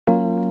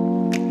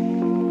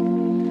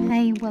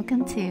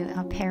welcome to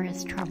our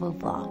Paris travel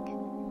vlog.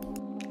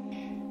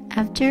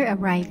 After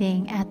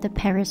arriving at the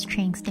Paris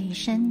train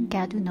station,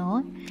 Gare du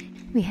Nord,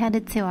 we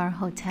headed to our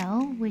hotel,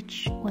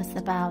 which was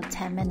about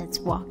 10 minutes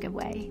walk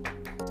away.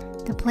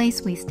 The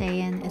place we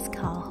stay in is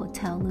called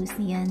Hotel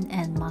Lucien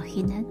and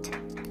Marinette.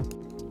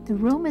 The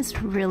room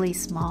is really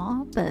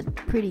small, but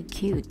pretty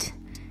cute.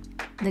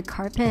 The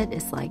carpet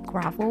is like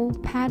gravel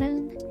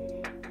pattern,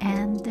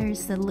 and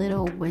there's a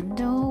little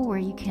window where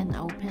you can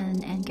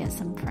open and get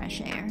some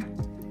fresh air.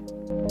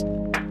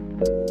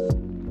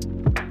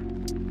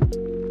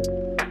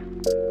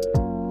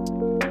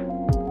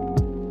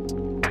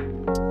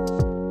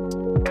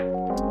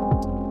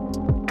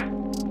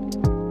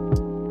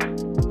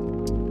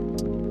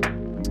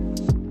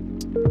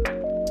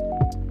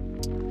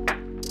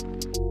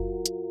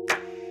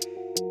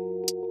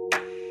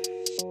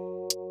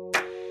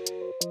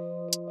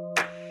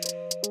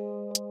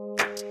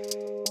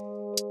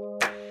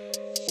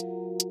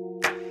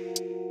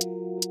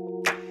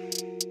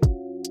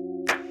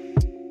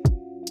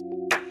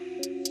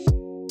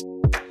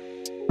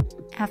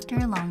 After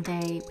a long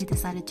day, we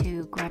decided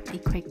to grab a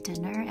quick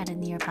dinner at a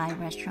nearby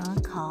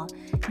restaurant called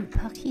Le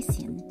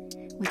Parisien,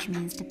 which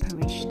means the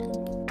Parisian.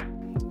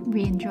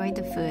 We enjoyed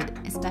the food,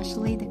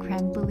 especially the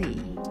crème brûlée.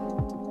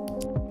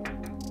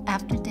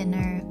 After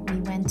dinner,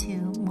 we went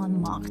to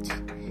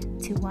Montmartre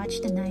to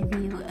watch the night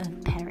view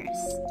of Paris.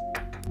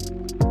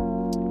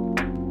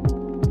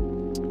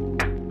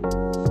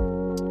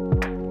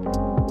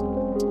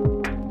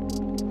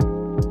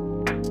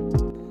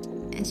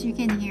 As you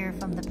can hear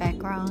from the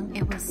background,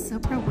 it was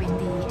super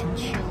windy and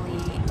chilly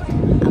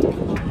up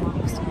in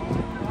Montmartre.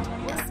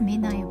 As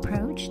midnight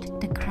approached,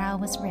 the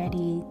crowd was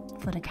ready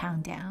for the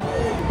countdown. 2,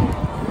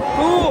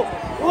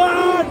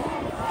 1,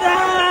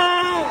 go!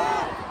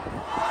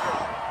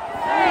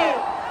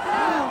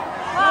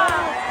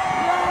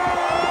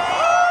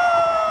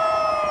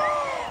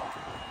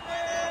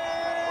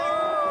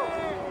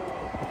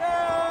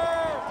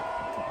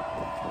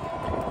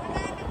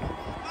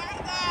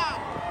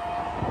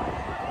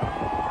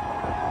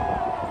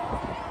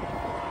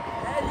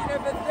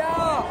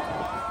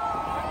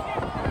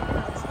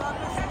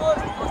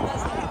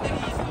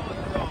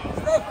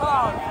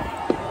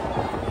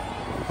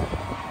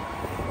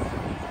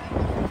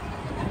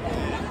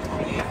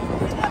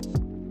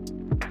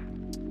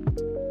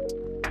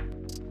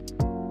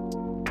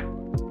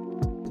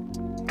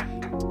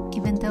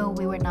 Even though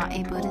we were not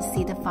able to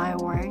see the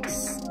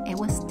fireworks, it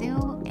was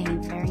still a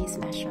very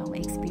special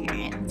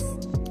experience.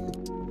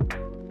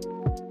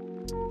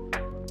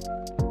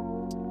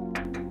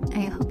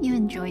 I hope you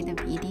enjoyed the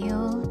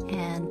video,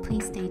 and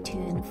please stay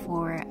tuned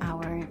for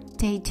our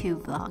day 2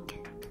 vlog.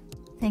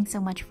 Thanks so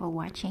much for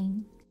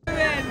watching.